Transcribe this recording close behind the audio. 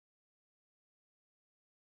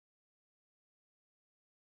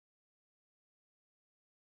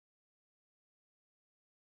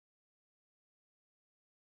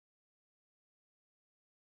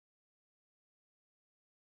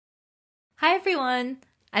Hi everyone,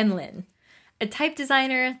 I'm Lynn, a type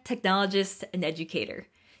designer, technologist, and educator.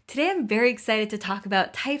 Today I'm very excited to talk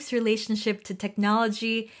about type's relationship to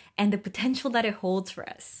technology and the potential that it holds for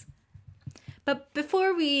us. But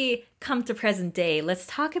before we come to present day, let's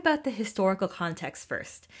talk about the historical context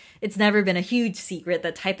first. It's never been a huge secret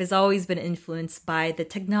that type has always been influenced by the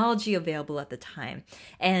technology available at the time,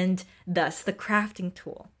 and thus the crafting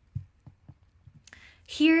tool.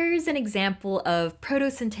 Here's an example of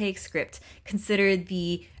Proto-Syntaic script, considered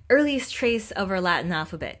the earliest trace of our Latin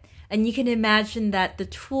alphabet. And you can imagine that the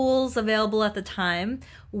tools available at the time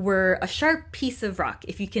were a sharp piece of rock,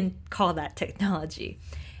 if you can call that technology.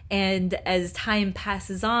 And as time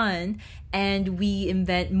passes on and we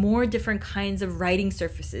invent more different kinds of writing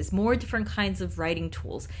surfaces, more different kinds of writing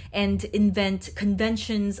tools, and invent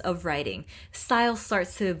conventions of writing, style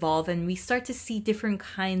starts to evolve and we start to see different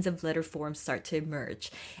kinds of letter forms start to emerge.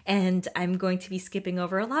 And I'm going to be skipping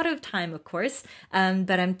over a lot of time, of course,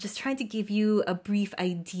 but I'm just trying to give you a brief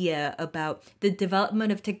idea about the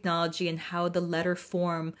development of technology and how the letter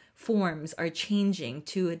forms are changing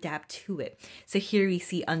to adapt to it. So here we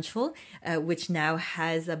see Unchul, which now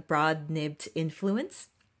has a broad-nibbed influence.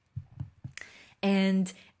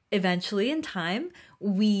 And eventually in time,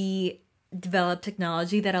 we develop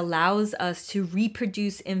technology that allows us to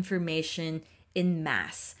reproduce information in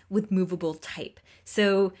mass with movable type.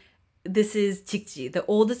 So this is Jikji, the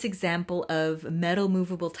oldest example of metal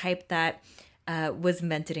movable type that was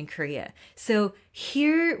invented in Korea. So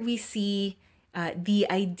here we see the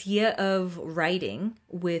idea of writing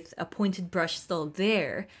with a pointed brush still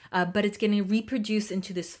there, but it's getting reproduced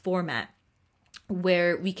into this format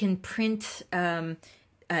where we can print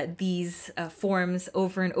these forms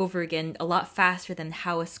over and over again a lot faster than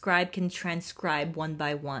how a scribe can transcribe one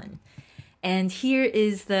by one. And here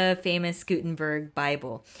is the famous Gutenberg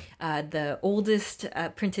Bible, the oldest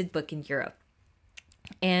printed book in Europe.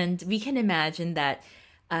 And we can imagine that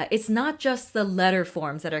it's not just the letter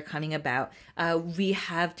forms that are coming about. We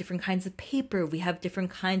have different kinds of paper. We have different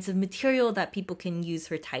kinds of material that people can use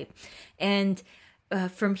for type. And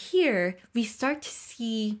from here, we start to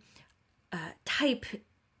see type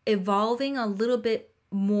evolving a little bit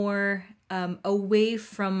more away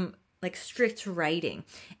from like strict writing.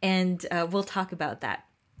 And we'll talk about that.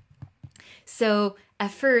 So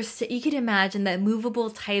at first, you could imagine that movable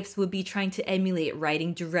types would be trying to emulate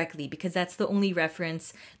writing directly because that's the only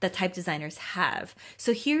reference that type designers have.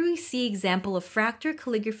 So here we see example of fractal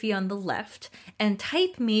calligraphy on the left and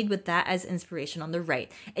type made with that as inspiration on the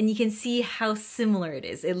right. And you can see how similar it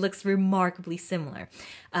is. It looks remarkably similar,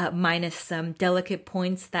 minus some delicate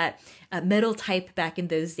points that metal type back in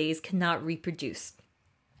those days cannot reproduce.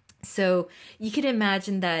 So you can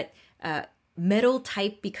imagine that metal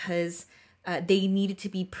type, because they needed to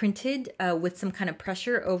be printed with some kind of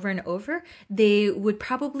pressure over and over, they would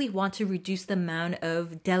probably want to reduce the amount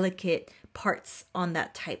of delicate parts on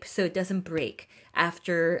that type so it doesn't break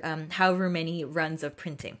after however many runs of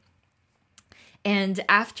printing. And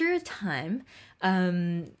after a time,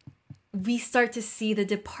 we start to see the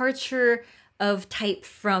departure of type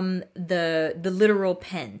from the literal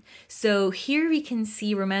pen. So here we can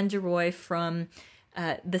see Romain de Roy from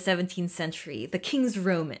the 17th century, the King's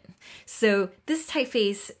Roman. So this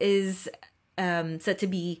typeface is said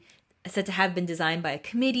to have been designed by a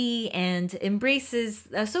committee and embraces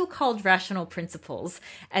so-called rational principles,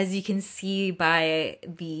 as you can see by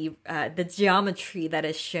the geometry that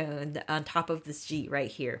is shown on top of this G right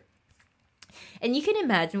here. And you can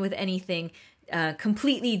imagine with anything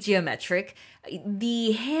completely geometric,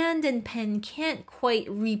 the hand and pen can't quite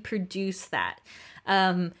reproduce that.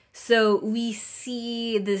 So we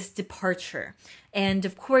see this departure. And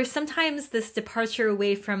of course, sometimes this departure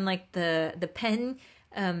away from like the pen,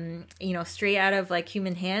 straight out of like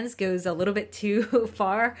human hands goes a little bit too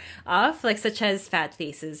far off, like such as fat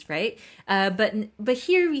faces, right? But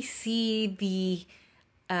here we see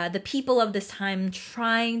the people of this time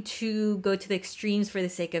trying to go to the extremes for the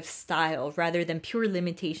sake of style rather than pure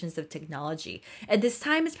limitations of technology. At this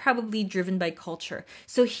time, it's probably driven by culture.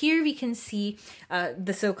 So here we can see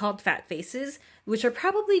the so-called fat faces, which are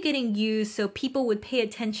probably getting used so people would pay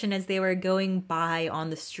attention as they were going by on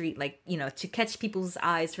the street, like, to catch people's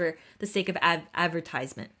eyes for the sake of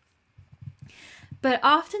advertisement. But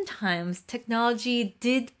oftentimes, technology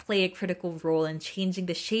did play a critical role in changing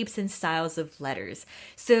the shapes and styles of letters.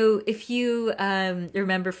 So if you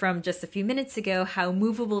remember from just a few minutes ago how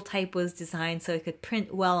movable type was designed so it could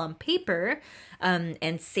print well on paper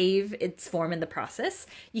and save its form in the process,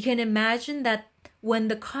 you can imagine that when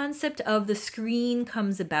the concept of the screen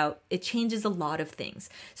comes about, it changes a lot of things.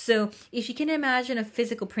 So if you can imagine a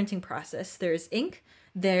physical printing process, there's ink,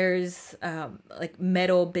 there's like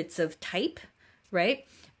metal bits of type, right?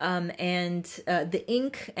 And the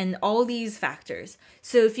ink and all these factors.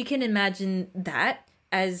 So if you can imagine that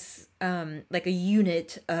as like a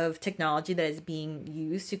unit of technology that is being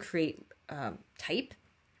used to create type,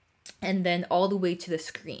 and then all the way to the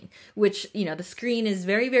screen, which, you know, the screen is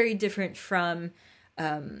very, very different from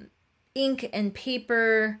ink and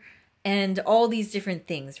paper and all these different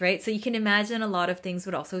things, right? So you can imagine a lot of things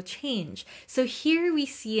would also change. So here we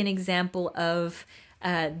see an example of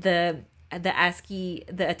the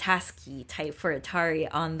ATsci type for Atari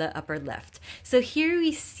on the upper left. So here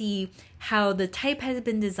we see how the type has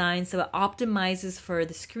been designed so it optimizes for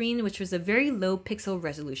the screen, which was a very low pixel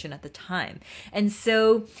resolution at the time. And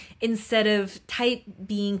so instead of type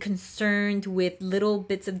being concerned with little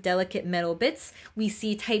bits of delicate metal bits, we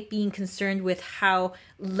see type being concerned with how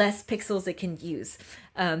less pixels it can use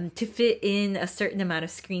to fit in a certain amount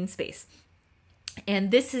of screen space.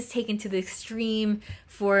 And this is taken to the extreme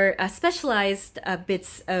for specialized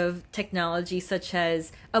bits of technology, such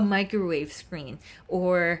as a microwave screen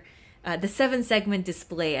or the 7-segment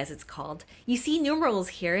display, as it's called. You see numerals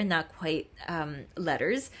here and not quite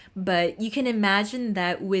letters, but you can imagine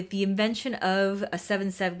that with the invention of a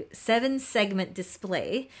 7-segment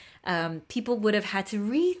display, people would have had to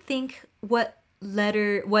rethink what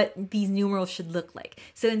these numerals should look like.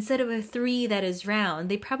 So instead of a 3 that is round,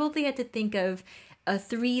 they probably had to think of a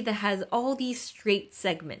 3 that has all these straight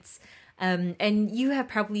segments. And you have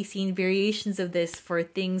probably seen variations of this for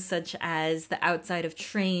things such as the outside of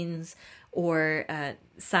trains or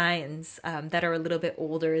signs that are a little bit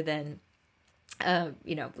older than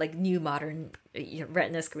like new modern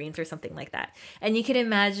retina screens or something like that. And you can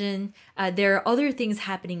imagine there are other things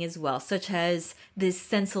happening as well, such as this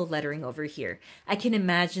stencil lettering over here. I can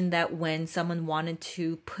imagine that when someone wanted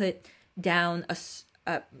to put down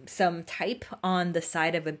some type on the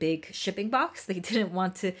side of a big shipping box, they didn't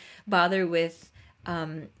want to bother with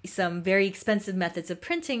some very expensive methods of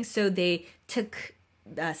printing, so they took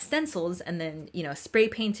stencils and then spray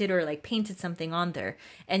painted or like painted something on there.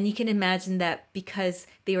 And you can imagine that because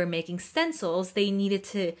they were making stencils, they needed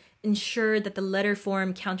to ensure that the letter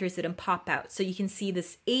form counters didn't pop out. So you can see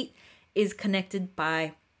this 8 is connected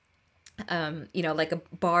by like a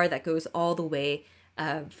bar that goes all the way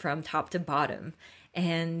from top to bottom.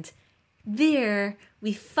 And there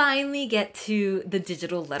we finally get to the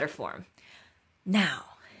digital letter form. Now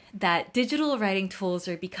that digital writing tools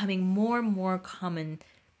are becoming more and more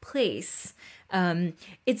commonplace,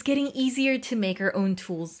 it's getting easier to make our own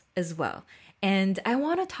tools as well. And I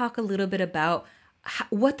want to talk a little bit about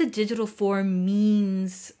what the digital form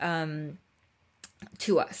means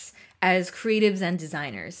to us as creatives and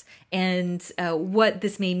designers, and what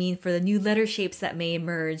this may mean for the new letter shapes that may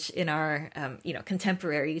emerge in our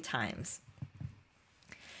contemporary times.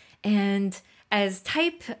 And as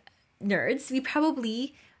type nerds, we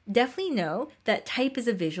probably definitely know that type is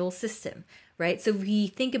a visual system, right? So we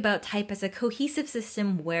think about type as a cohesive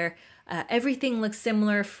system where everything looks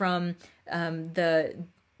similar from the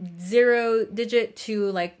 0 digit to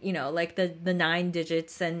like the 9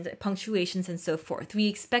 digits and punctuations and so forth. We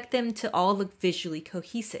expect them to all look visually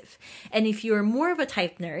cohesive. And if you're more of a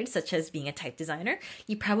type nerd, such as being a type designer,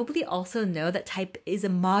 you probably also know that type is a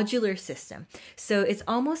modular system. So it's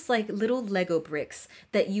almost like little Lego bricks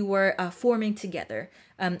that you are forming together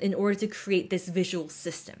in order to create this visual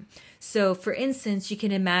system. So for instance, you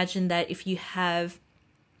can imagine that if you have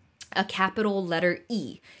a capital letter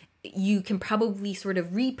E, you can probably sort of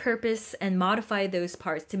repurpose and modify those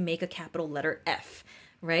parts to make a capital letter F,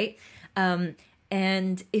 right?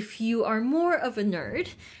 And if you are more of a nerd,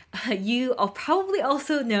 you'll probably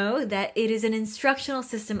also know that it is an instructional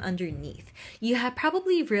system underneath. You have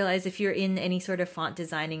probably realized if you're in any sort of font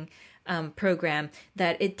designing program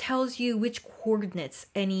that it tells you which coordinates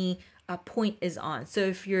any point is on. So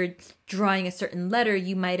if you're drawing a certain letter,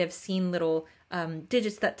 you might have seen little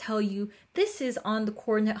digits that tell you this is on the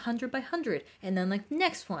coordinate 100 by 100, and then like the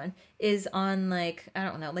next one is on like, I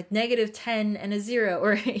don't know, like -10 and a 0,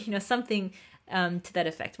 or something to that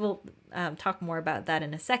effect. We'll talk more about that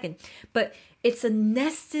in a second, but it's a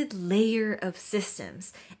nested layer of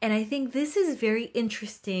systems. And I think this is very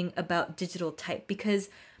interesting about digital type, because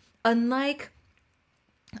unlike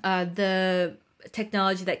the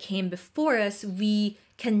technology that came before us, we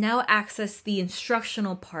can now access the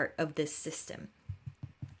instructional part of this system.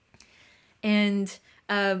 And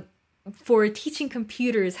for teaching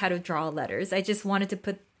computers how to draw letters, I just wanted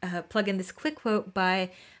to plug in this quick quote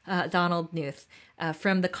by Donald Knuth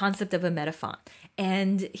from The Concept of a Metafont.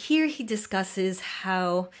 And here he discusses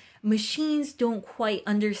how machines don't quite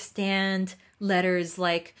understand letters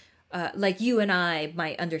like like you and I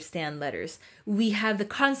might understand letters. We have the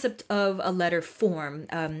concept of a letter form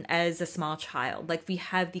as a small child. Like we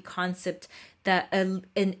have the concept that an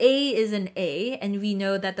A is an A, and we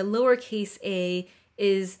know that the lowercase a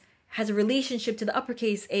has a relationship to the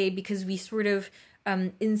uppercase A because we sort of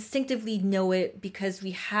instinctively know it because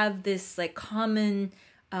we have this like common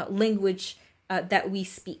language that we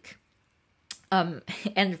speak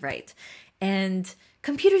and write. And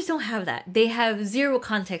computers don't have that. They have zero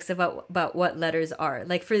context about what letters are.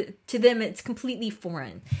 Like to them, it's completely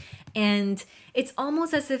foreign. And it's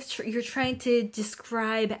almost as if you're trying to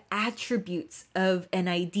describe attributes of an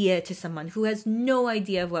idea to someone who has no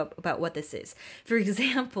idea about what this is. For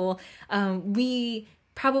example, we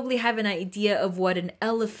probably have an idea of what an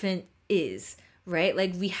elephant is, right?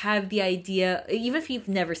 Like we have the idea, even if you've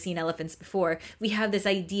never seen elephants before, we have this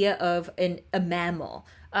idea of a mammal.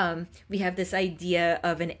 We have this idea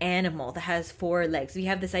of an animal that has 4 legs. We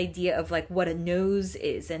have this idea of like what a nose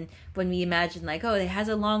is. And when we imagine like, oh, it has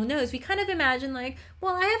a long nose, we kind of imagine like,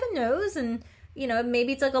 well, I have a nose and, you know,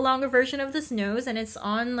 maybe it's like a longer version of this nose and it's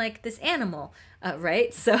on like this animal,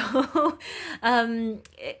 right? So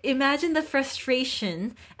imagine the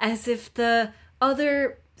frustration as if the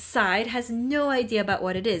other side has no idea about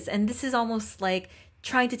what it is. And this is almost like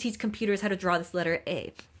trying to teach computers how to draw this letter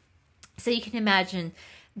A. So you can imagine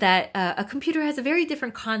that a computer has a very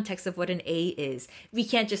different context of what an A is. We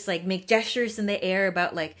can't just like make gestures in the air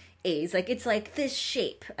about like A's. Like it's like this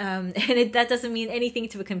shape. And that doesn't mean anything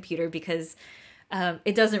to a computer because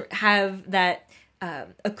it doesn't have that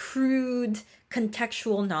accrued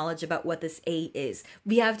contextual knowledge about what this A is.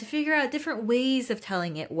 We have to figure out different ways of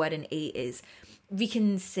telling it what an A is. We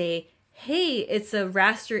can say, hey, it's a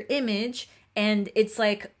raster image and it's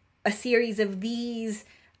like a series of these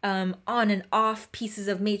on and off pieces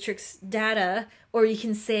of matrix data, or you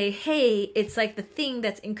can say, hey, it's like the thing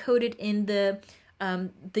that's encoded in the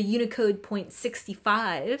Unicode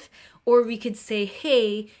 0.65, or we could say,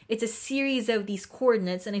 hey, it's a series of these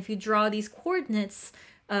coordinates, and if you draw these coordinates,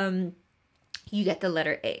 you get the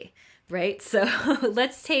letter A, right? So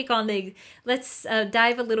let's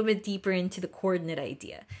dive a little bit deeper into the coordinate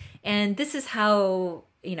idea. And this is how,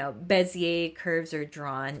 you know, Bezier curves are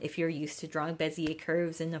drawn if you're used to drawing Bezier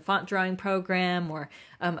curves in a font drawing program or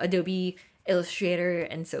Adobe Illustrator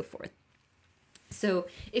and so forth. So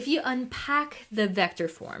if you unpack the vector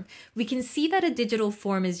form, we can see that a digital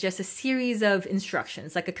form is just a series of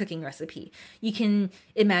instructions, like a cooking recipe. You can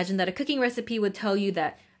imagine that a cooking recipe would tell you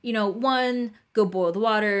that, you know, 1, go boil the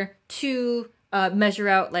water, 2, measure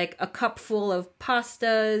out like a cup full of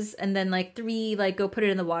pastas, and then like 3, like go put it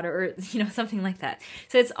in the water, or, you know, something like that.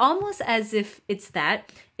 So it's almost as if it's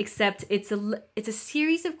that, except it's a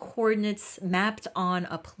series of coordinates mapped on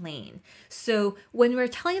a plane. So when we're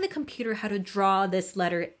telling the computer how to draw this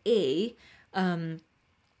letter A,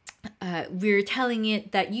 we're telling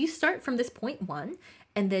it that you start from this point 1,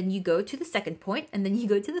 and then you go to the second point, and then you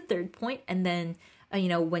go to the third point, and then, you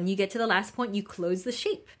know, when you get to the last point, you close the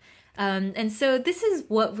shape. And so this is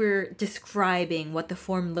what we're describing, what the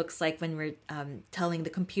form looks like when we're telling the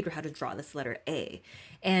computer how to draw this letter A.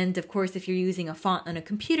 And of course, if you're using a font on a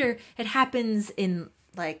computer, it happens in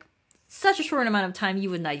like such a short amount of time, you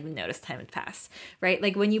would not even notice time had passed, right?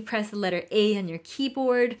 Like when you press the letter A on your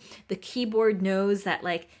keyboard, the keyboard knows that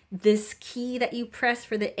like this key that you press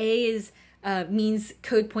for the A is means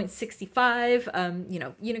code 0.65, you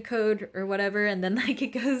know, Unicode or whatever. And then like it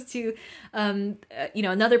goes to, you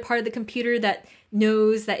know, another part of the computer that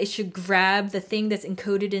knows that it should grab the thing that's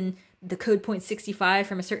encoded in the code 0.65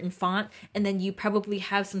 from a certain font. And then you probably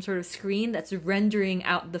have some sort of screen that's rendering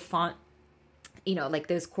out the font, you know, like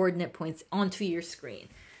those coordinate points onto your screen,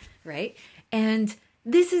 right? And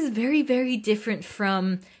this is very, very different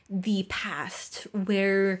from the past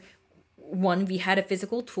where we had a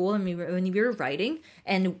physical tool and when we were writing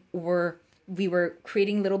and we were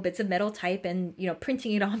creating little bits of metal type and, you know,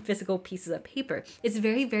 printing it on physical pieces of paper. It's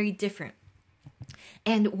very, very different.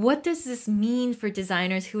 And what does this mean for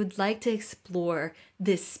designers who would like to explore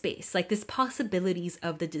this space, like this possibilities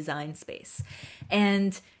of the design space?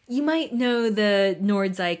 And you might know the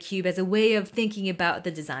Nord's cube as a way of thinking about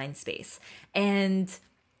the design space. And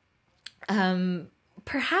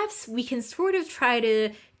perhaps we can sort of try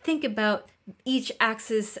to think about each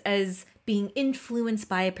axis as being influenced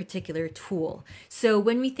by a particular tool. So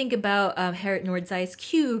when we think about Gerrit Nordzij's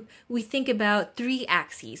cube, we think about 3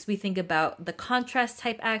 axes. We think about the contrast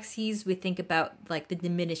type axes. We think about like the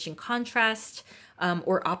diminishing contrast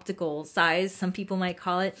or optical size, some people might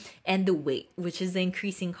call it, and the weight, which is the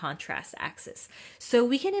increasing contrast axis. So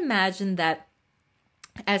we can imagine that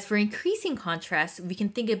As for increasing contrast, we can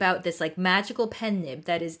think about this like magical pen nib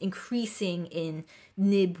that is increasing in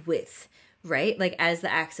nib width, right? Like as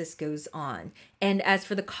the axis goes on. And as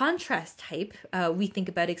for the contrast type, we think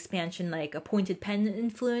about expansion like a pointed pen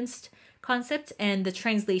influenced concept, and the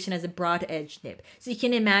translation as a broad edge nib. So you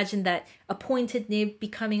can imagine that a pointed nib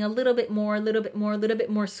becoming a little bit more, a little bit more, a little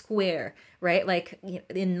bit more square, right? Like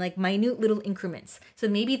in like minute little increments. So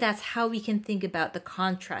maybe that's how we can think about the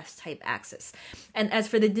contrast type axis. And as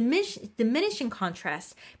for the diminishing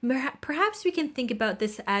contrast, perhaps we can think about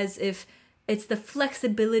this as if it's the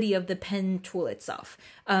flexibility of the pen tool itself.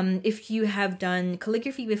 If you have done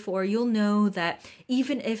calligraphy before, you'll know that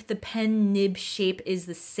even if the pen nib shape is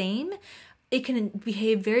the same, it can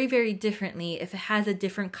behave very, very differently if it has a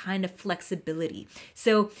different kind of flexibility.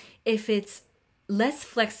 So if it's less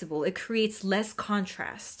flexible, it creates less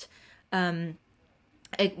contrast. More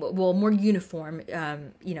uniform,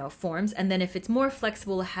 forms. And then if it's more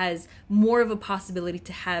flexible, it has more of a possibility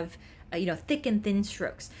to have thick and thin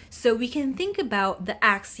strokes. So we can think about the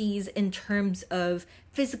axes in terms of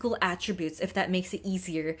physical attributes, if that makes it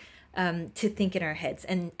easier to think in our heads.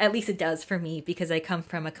 And at least it does for me, because I come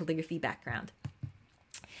from a calligraphy background.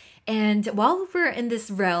 And while we're in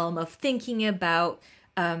this realm of thinking about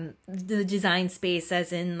the design space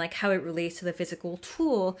as in like how it relates to the physical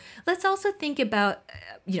tool, let's also think about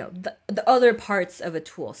the other parts of a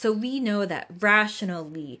tool. So we know that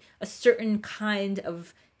rationally a certain kind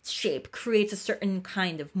of shape creates a certain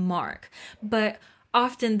kind of mark, but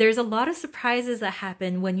often there's a lot of surprises that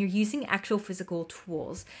happen when you're using actual physical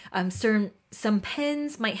tools. Some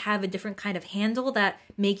pens might have a different kind of handle that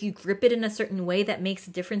make you grip it in a certain way that makes a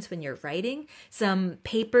difference when you're writing. Some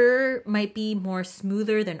paper might be more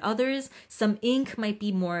smoother than others. Some ink might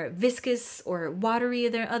be more viscous or watery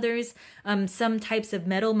than others. Some types of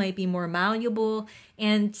metal might be more malleable.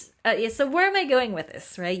 And so where am I going with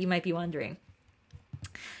this, right? You might be wondering.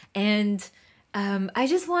 And I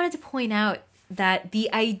just wanted to point out that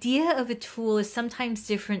the idea of a tool is sometimes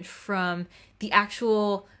different from the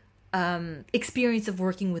actual experience of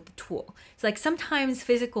working with the tool. So like sometimes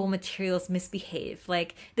physical materials misbehave.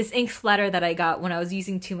 Like this ink splatter that I got when I was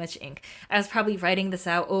using too much ink. I was probably writing this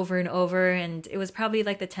out over and over, and it was probably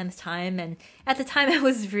like the 10th time. And at the time I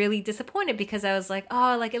was really disappointed because I was like,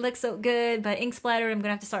 oh, like it looks so good, but ink splatter, I'm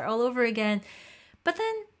gonna have to start all over again. But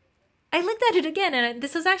then I looked at it again, and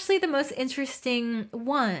this was actually the most interesting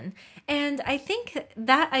one. And I think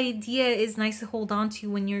that idea is nice to hold on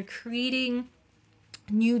to when you're creating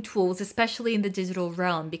new tools, especially in the digital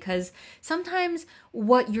realm, because sometimes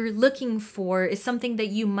what you're looking for is something that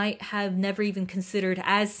you might have never even considered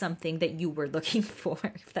as something that you were looking for,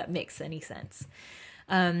 if that makes any sense.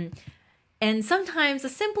 And sometimes the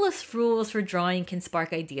simplest rules for drawing can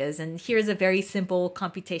spark ideas. And here's a very simple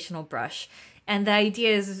computational brush. And the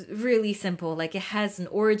idea is really simple. Like it has an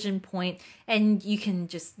origin point, and you can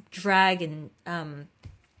just drag and,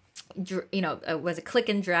 click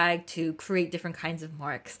and drag to create different kinds of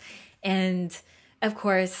marks. And of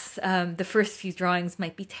course, the first few drawings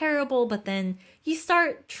might be terrible, but then you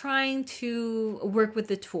start trying to work with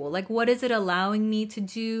the tool. Like, what is it allowing me to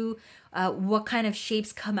do? What kind of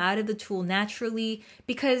shapes come out of the tool naturally?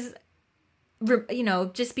 Because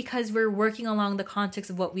just because we're working along the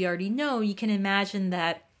context of what we already know, you can imagine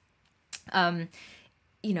that, I'm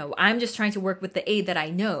just trying to work with the A that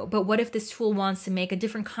I know. But what if this tool wants to make a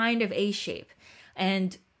different kind of A shape?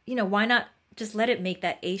 And, why not just let it make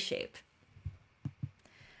that A shape?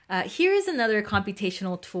 Here's another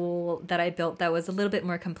computational tool that I built that was a little bit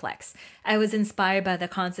more complex. I was inspired by the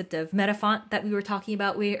concept of metafont that we were talking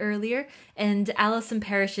about way earlier, and Alison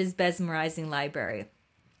Parrish's mesmerizing library.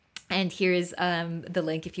 And here's the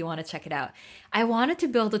link if you want to check it out. I wanted to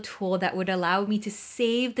build a tool that would allow me to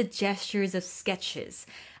save the gestures of sketches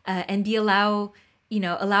and allow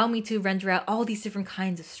me to render out all these different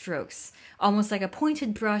kinds of strokes, almost like a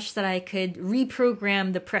pointed brush that I could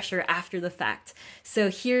reprogram the pressure after the fact. So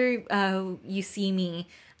here you see me,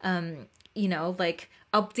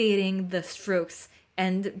 updating the strokes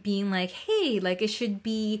and being like, hey, like it should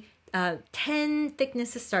be 10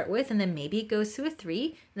 thickness to start with, and then maybe it goes to a 3,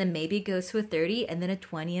 and then maybe it goes to a 30, and then a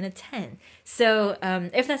 20 and a 10. So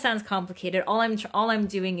if that sounds complicated, all I'm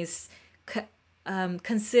doing is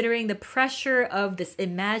considering the pressure of this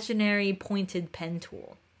imaginary pointed pen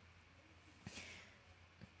tool.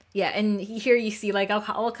 Yeah, and here you see like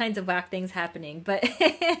all kinds of whack things happening, but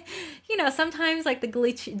sometimes like the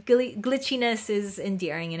glitchiness is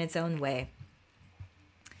endearing in its own way.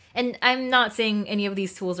 And I'm not saying any of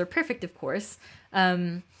these tools are perfect, of course.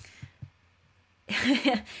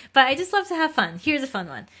 but I just love to have fun. Here's a fun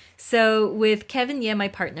one. So with Kevin Ye, my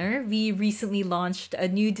partner, we recently launched a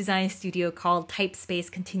new design studio called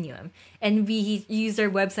Typespace Continuum. And we used our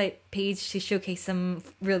website page to showcase some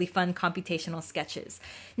really fun computational sketches.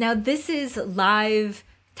 Now this is live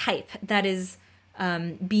type that is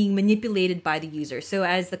being manipulated by the user. So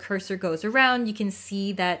as the cursor goes around, you can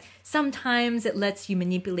see that sometimes it lets you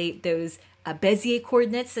manipulate those Bezier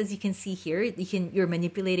coordinates, as you can see here. You're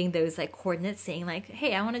manipulating those like coordinates, saying like,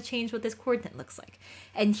 hey, I want to change what this coordinate looks like.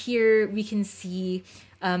 And here we can see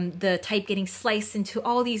the type getting sliced into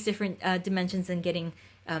all these different dimensions and getting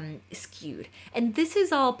skewed. And this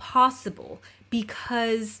is all possible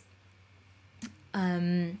because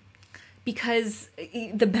the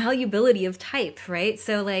malleability of type, right?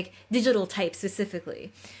 So like digital type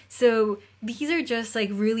specifically. So these are just like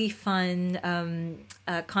really fun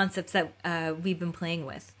concepts that we've been playing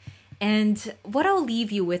with. And what I'll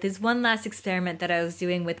leave you with is one last experiment that I was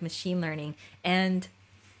doing with machine learning. And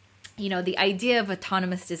the idea of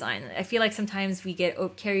autonomous design. I feel like sometimes we get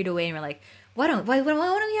carried away and we're like, why don't we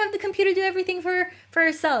have the computer do everything for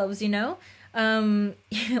ourselves, I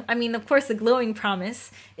mean, of course, the glowing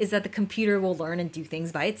promise is that the computer will learn and do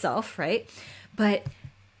things by itself, right? But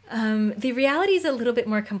the reality is a little bit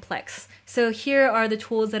more complex. So here are the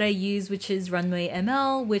tools that I use, which is Runway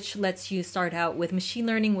ML, which lets you start out with machine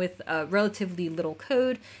learning with relatively little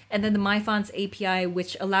code, and then the MyFonts API,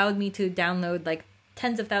 which allowed me to download like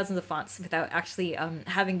tens of thousands of fonts without actually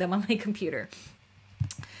having them on my computer.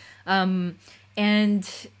 And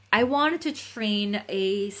I wanted to train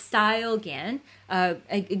a style GAN.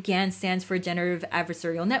 GAN stands for Generative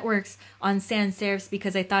Adversarial Networks on sans serifs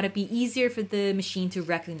because I thought it'd be easier for the machine to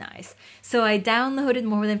recognize. So I downloaded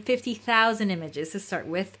more than 50,000 images to start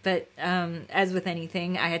with, but as with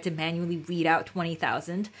anything, I had to manually read out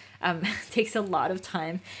 20,000. It takes a lot of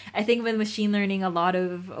time. I think with machine learning, a lot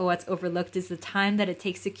of what's overlooked is the time that it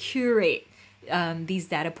takes to curate these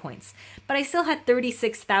data points. But I still had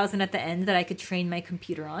 36,000 at the end that I could train my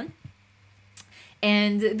computer on.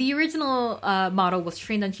 And the original model was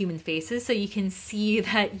trained on human faces, so you can see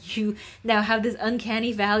that you now have this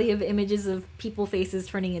uncanny valley of images of people faces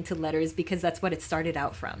turning into letters because that's what it started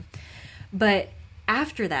out from. But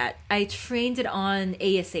after that, I trained it on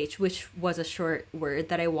ASH, which was a short word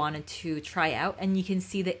that I wanted to try out, and you can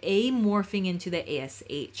see the A morphing into the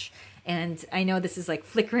ASH. And I know this is like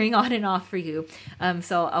flickering on and off for you,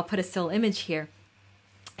 so I'll put a still image here.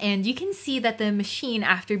 And you can see that the machine,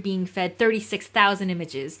 after being fed 36,000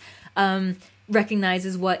 images,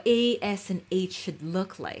 recognizes what A, S, and H should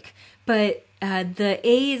look like. But the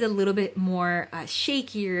A is a little bit more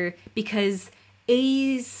shakier because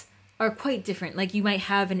A's are quite different. Like you might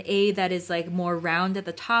have an A that is like more round at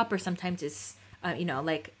the top, or sometimes it's,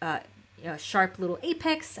 sharp little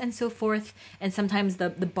apex and so forth. And sometimes the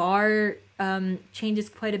bar changes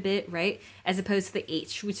quite a bit, right? As opposed to the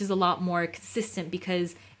H, which is a lot more consistent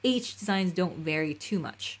because H designs don't vary too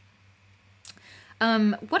much.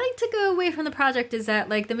 What I took away from the project is that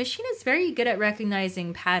like the machine is very good at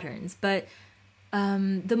recognizing patterns, but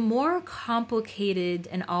the more complicated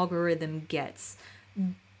an algorithm gets,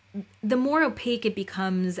 the more opaque it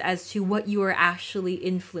becomes as to what you are actually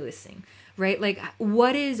influencing, right? Like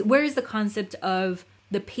where is the concept of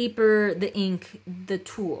the paper, the ink, the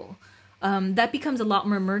tool? That becomes a lot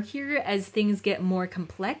more murkier as things get more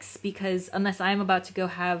complex, because unless I'm about to go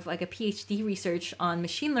have like a PhD research on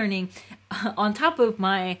machine learning on top of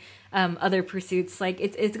my other pursuits, like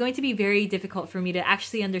it's going to be very difficult for me to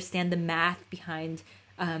actually understand the math behind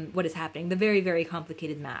what is happening, the very, very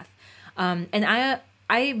complicated math. And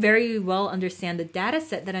I very well understand the data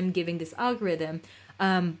set that I'm giving this algorithm,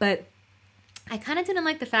 but I kind of didn't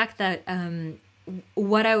like the fact that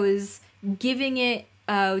what I was giving it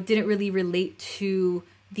didn't really relate to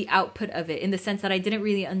the output of it, in the sense that I didn't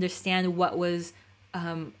really understand what was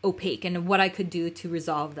opaque and what I could do to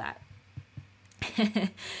resolve that.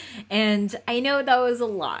 And I know that was a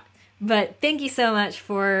lot, but thank you so much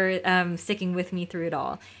for sticking with me through it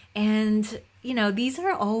all. And, you know, these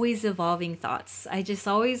are always evolving thoughts. I just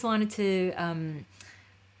always wanted to,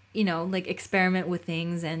 like experiment with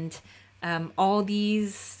things, and all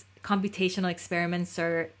these computational experiments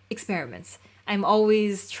are experiments. I'm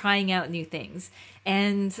always trying out new things,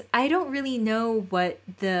 and I don't really know what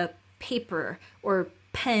the paper or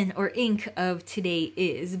pen or ink of today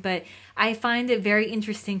is, but I find it very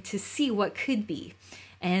interesting to see what could be.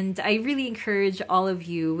 And I really encourage all of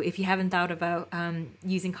you, if you haven't thought about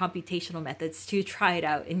using computational methods, to try it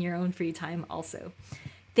out in your own free time also.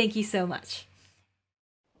 Thank you so much.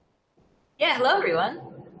 Yeah, hello everyone.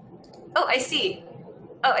 Oh, I see.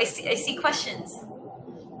 I see questions.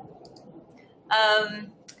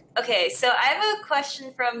 Um, okay, so I have a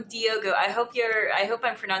question from Diogo. I hope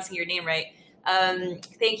I'm pronouncing your name right.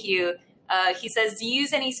 Thank you. He says, do you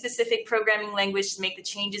use any specific programming language to make the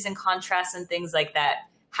changes and contrasts and things like that?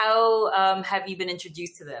 How have you been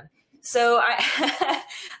introduced to them? So I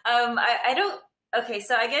don't. Okay,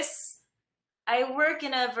 so I guess I work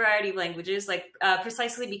in a variety of languages, like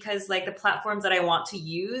precisely because like the platforms that I want to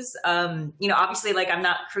use, obviously like I'm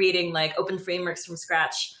not creating like open frameworks from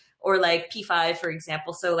scratch or like P5, for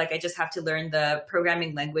example. So like I just have to learn the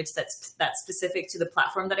programming language that's specific to the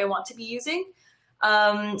platform that I want to be using.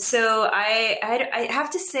 So I have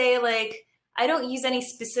to say like I don't use any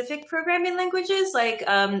specific programming languages. Like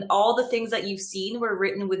all the things that you've seen were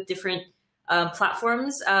written with different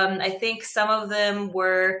platforms. I think some of them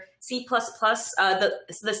were C++,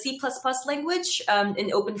 the C++ language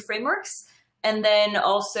in open frameworks, and then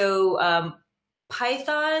also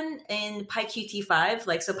Python in PyQt5.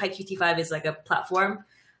 Like so, PyQt5 is like a platform,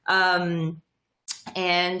 and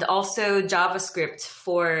also JavaScript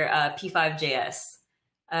for P5.js.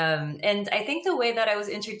 And I think the way that I was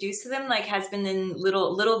introduced to them like has been in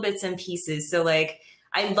little bits and pieces. So like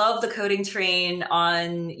I love the coding train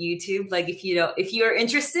on YouTube. Like if you're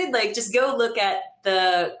interested, like just go look at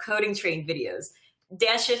the coding train videos.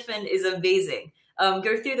 Dan Schiffman is amazing.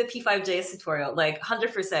 Go through the P5.js tutorial, like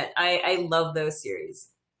 100%. I love those series.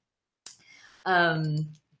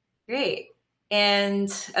 Great.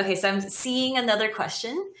 And okay, so I'm seeing another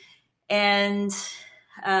question, and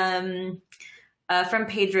from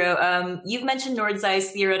Pedro, you've mentioned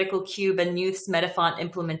Nordzai's theoretical cube and Youth's metafont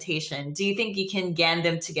implementation. Do you think you can GAN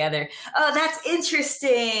them together? Oh, that's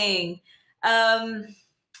interesting.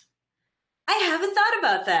 I haven't thought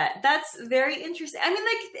about that. That's very interesting. I mean,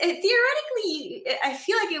 like theoretically, I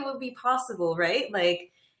feel like it would be possible, right?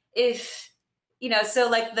 Like if, so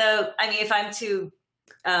like if I'm to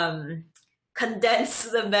condense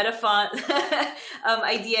the metafont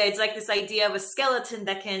idea, it's like this idea of a skeleton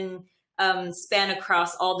that can span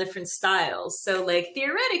across all different styles. So like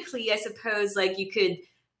theoretically, I suppose like you could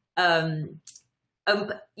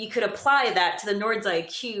apply that to the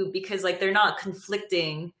Nordzai cube because like they're not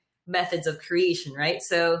conflicting methods of creation, right?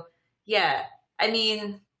 So yeah, so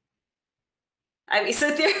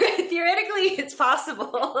theoretically it's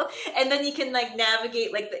possible, and then you can like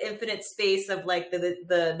navigate like the infinite space of like the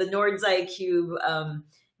Nordzai cube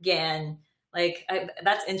GAN. Like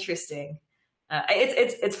that's interesting.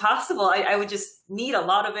 It's possible. I would just need a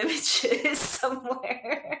lot of images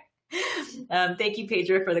somewhere. Thank you,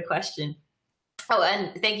 Pedro, for the question. Oh,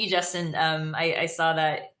 and thank you, Justin. I saw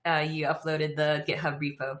that you uploaded the GitHub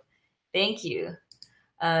repo. Thank you.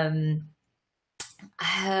 I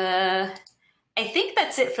think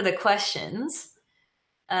that's it for the questions.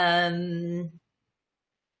 Sorry,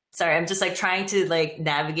 I'm just like trying to like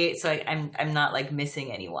navigate so I'm not like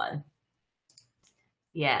missing anyone.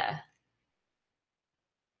 Yeah.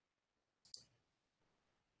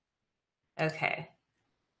 Okay.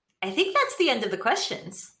 I think that's the end of the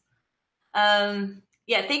questions.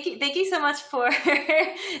 Yeah, thank you so much for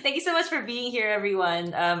thank you so much for being here,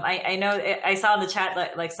 everyone. I know I saw in the chat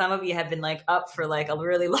like some of you have been like up for like a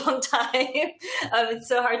really long time. It's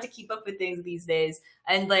so hard to keep up with things these days,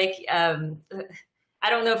 and like I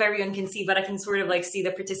don't know if everyone can see, but I can sort of like see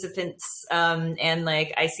the participants, and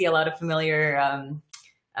like I see a lot of familiar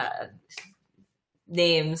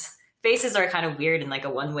names. Faces are kind of weird in like a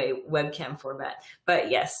one-way webcam format, but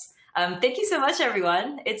yes. Thank you so much,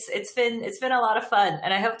 everyone. It's been a lot of fun,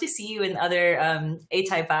 and I hope to see you in other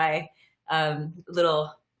ATypI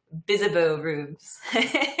little Bizzabo rooms.